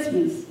during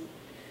Christmas,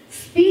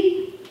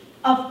 speak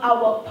of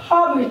our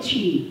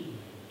poverty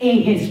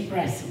in his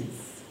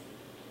presence.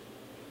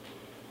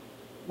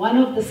 One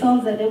of the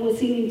songs that they were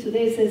singing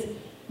today says,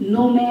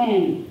 no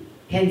man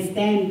can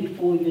stand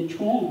before your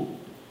throne.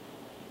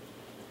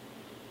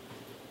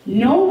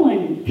 No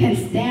one can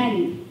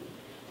stand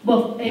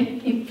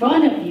in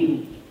front of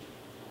you,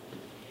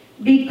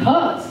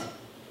 because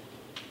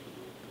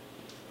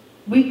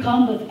we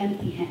come with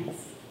empty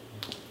hands.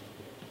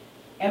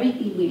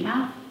 Everything we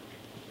have,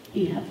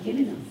 he has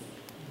given us.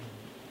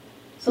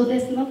 So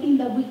there's nothing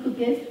that we could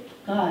give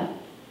God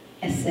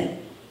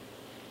except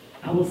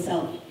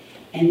ourselves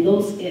and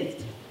those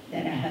gifts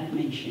that I have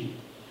mentioned.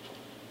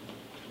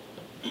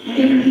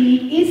 In the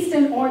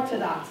Eastern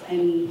Orthodox,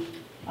 and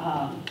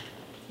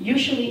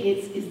usually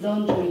it's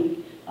done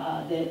during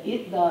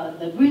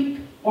the Greek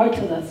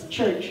Orthodox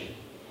Church,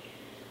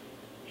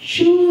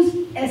 choose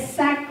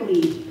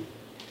exactly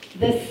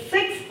the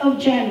 6th of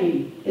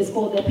January. Is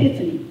called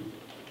Epiphany.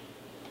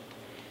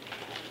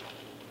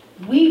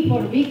 We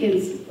Puerto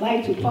Ricans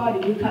like to party.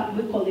 We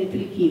call it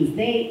Three Kings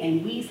Day,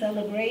 and we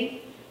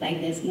celebrate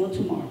like there's no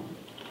tomorrow.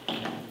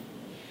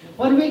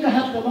 Puerto Rico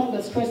has the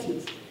longest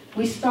Christmas.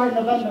 We start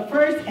November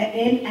 1st and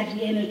end at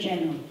the end of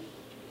January.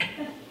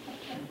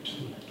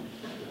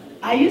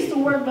 I used to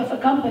work with a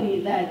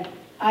company that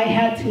I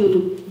had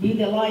to be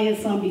the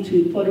liaison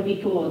between Puerto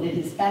Rico, or the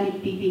Hispanic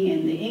speaking,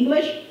 and the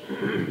English.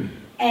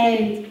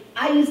 And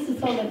I used to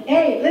tell them,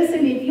 hey,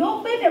 listen, if you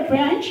open a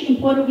branch in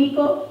Puerto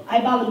Rico, I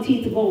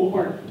volunteer to go and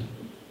work.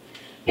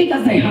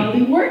 Because they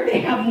hardly work, they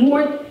have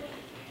more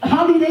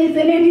holidays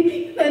than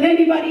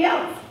anybody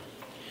else.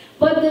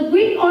 But the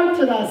Greek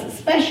Orthodox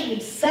especially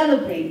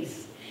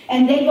celebrates,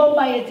 and they go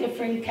by a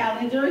different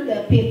calendar,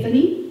 the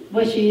Epiphany,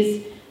 which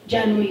is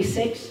January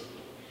 6th.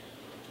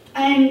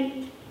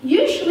 And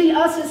usually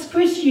us as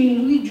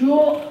Christians,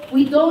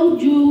 we don't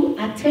do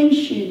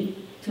attention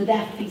to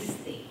that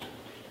feast day.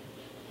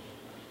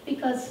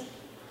 Because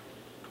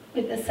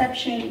with the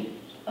exception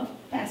of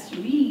Pastor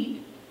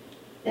Reed,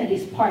 that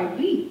is part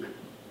Greek,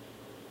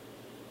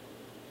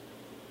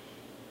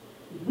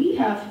 we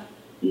have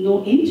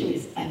no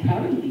interest,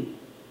 apparently,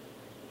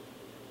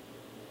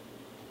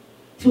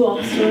 to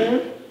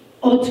observe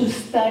or to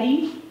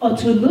study or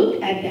to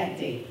look at that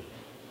day.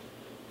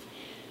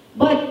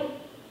 But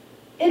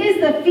it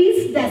is the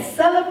feast that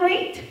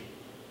celebrate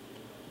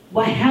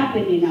what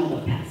happened in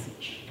our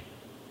passage.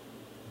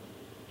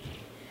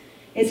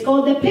 It's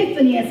called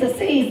Epiphany, as I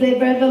say, it's the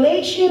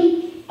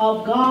revelation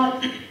of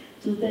God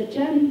to the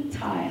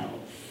Gentiles.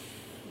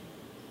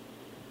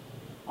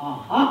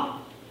 Aha!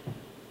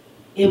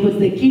 It was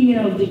the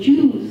kingdom of the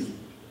Jews.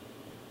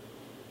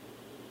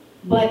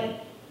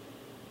 But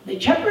the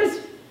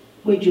shepherds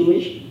were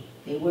Jewish.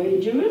 They were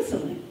in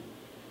Jerusalem.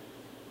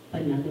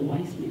 But not the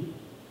wise men.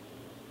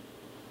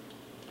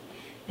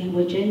 They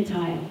were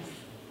Gentiles.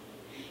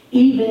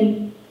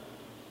 Even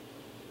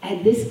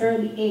at this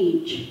early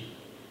age,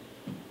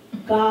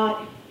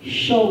 God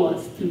showed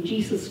us through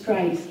Jesus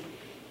Christ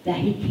that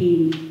he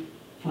came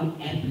for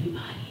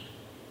everybody.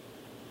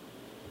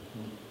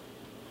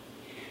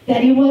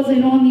 That it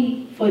wasn't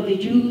only for the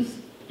Jews,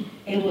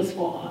 it was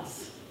for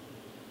us.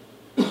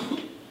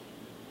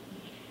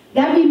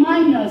 That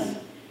remind us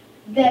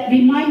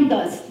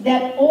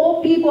that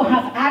all people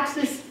have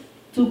access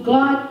to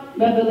God's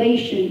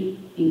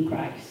revelation in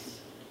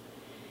Christ.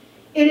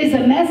 It is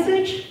a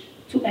message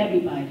to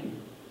everybody.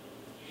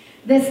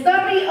 The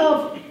story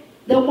of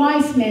the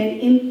wise men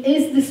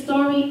is the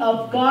story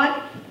of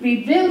God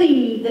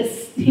revealing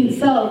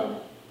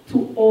himself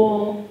to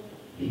all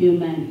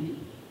humanity.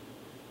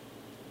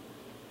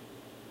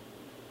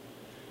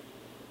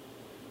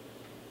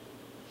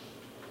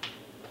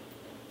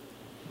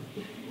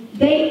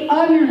 They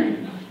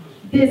honored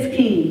this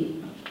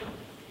king.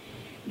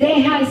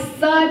 They had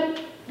sat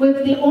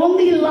with the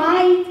only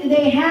light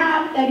they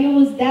have, that it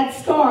was that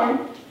star.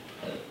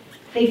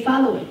 They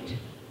follow it.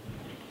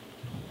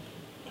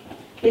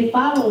 They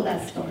follow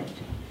that star.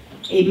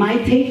 It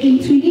might take them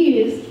 2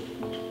 years,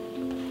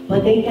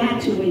 but they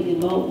got to where they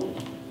go.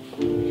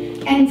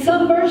 And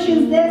some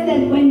versions said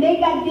that when they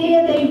got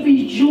there, they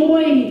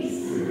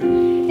rejoiced.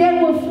 They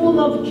were full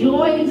of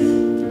joy.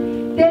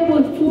 They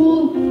were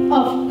full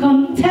of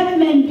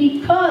contentment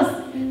because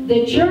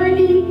the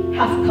journey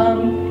has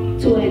come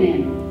to an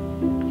end.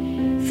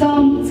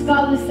 Some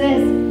scholars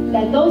says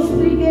that those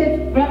 3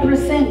 gifts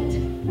represent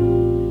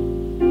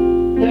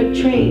their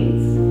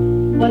trades,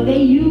 what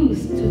they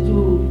use to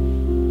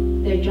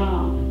do their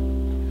job.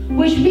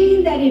 Which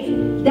means that if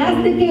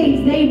that's the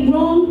case, they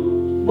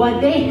bring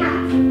what they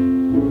have,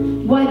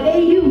 what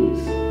they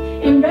use,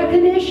 in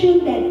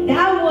recognition that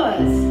that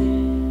was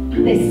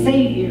the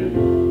Savior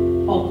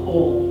of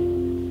all.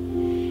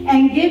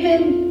 And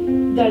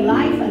given their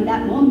life at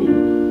that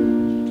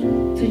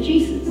moment to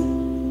Jesus,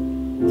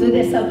 to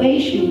the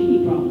salvation he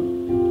brought.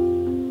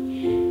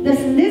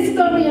 This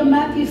story of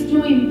Matthew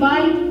 2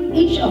 invites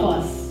each of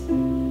us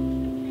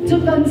to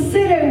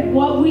consider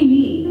what we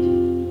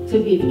need to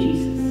give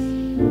Jesus.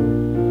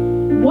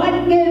 What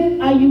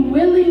gift are you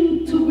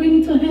willing to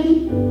bring to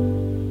him?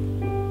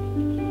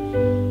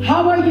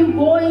 How are you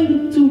going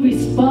willing to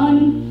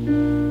respond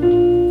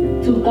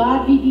to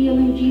God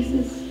revealing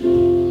Jesus?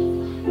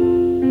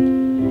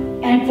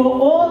 And for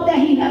all that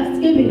He has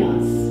given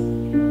us,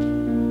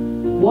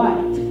 what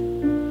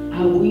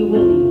are we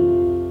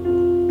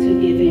willing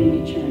to give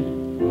in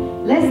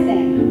return? Let's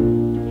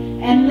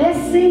stand and let's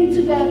sing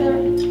together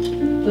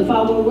with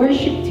our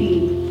worship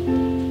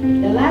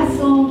team the last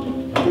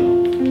song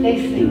they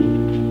sing.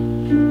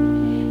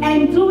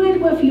 And do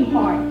it with your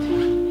heart.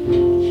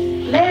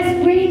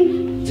 Let's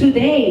bring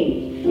today,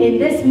 in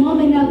this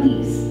moment at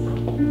least,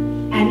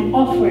 an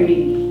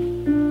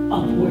offering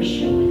of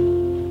worship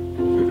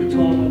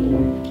to our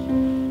Lord.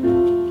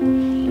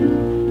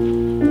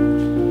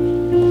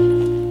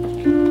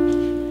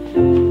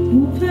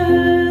 Over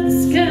the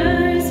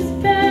skies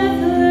of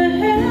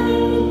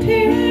Bethlehem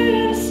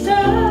appeared a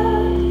star,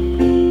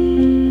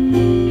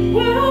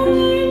 where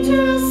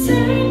angels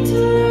sang to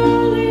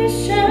lowly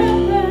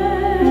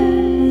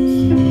shepherds.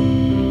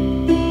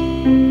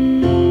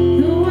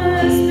 The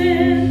wise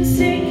men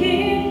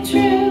seeking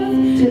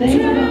truth, Today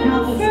we don't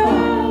have a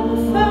from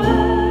afar,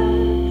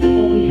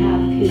 but we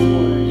have His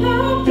word.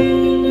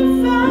 hoping to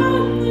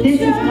find the This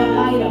is what child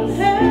guides of us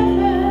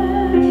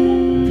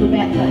heaven. to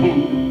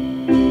Bethlehem.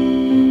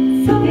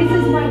 This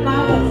is what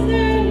guides us.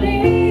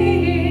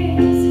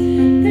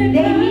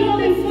 They kneel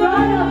in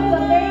front of the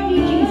baby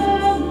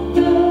Jesus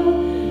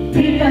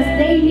because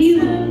they knew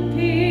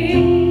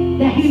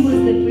that He was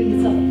the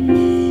Prince of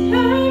Peace.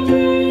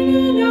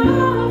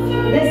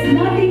 There's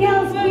nothing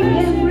else we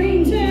can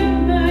bring.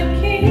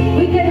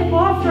 We can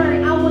offer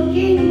our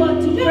King but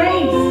to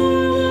praise.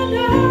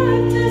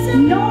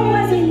 No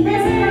one in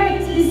this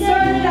place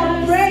deserves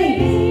our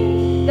praise.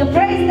 The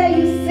praise that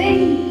you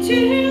sing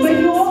when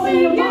you open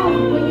your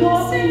mouth, when you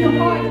open your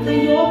heart, when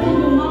you open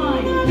your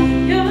mind.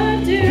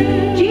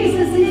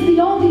 Jesus is the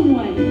only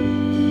one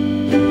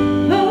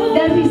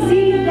that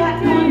received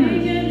that honor,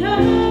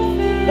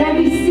 that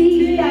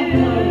received that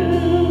glory.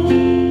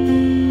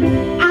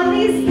 At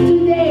least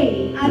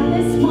today, at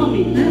this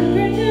moment,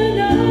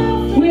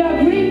 we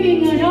are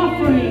bringing an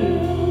offering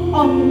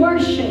of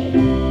worship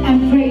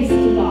and praise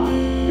to God.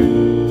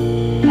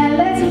 And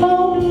let's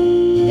hope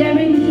that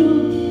when you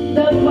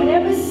do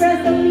whatever is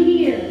rest of the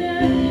year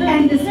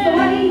and the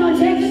starting of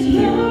next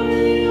year,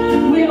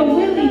 we are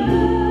willing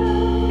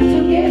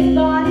to give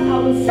God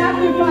our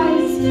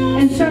sacrifice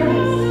and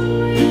service,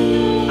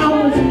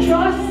 our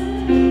trust,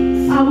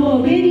 our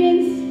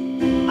obedience,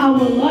 our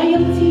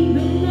loyalty,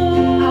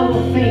 our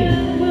faith.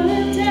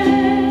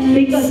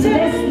 Because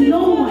there's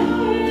no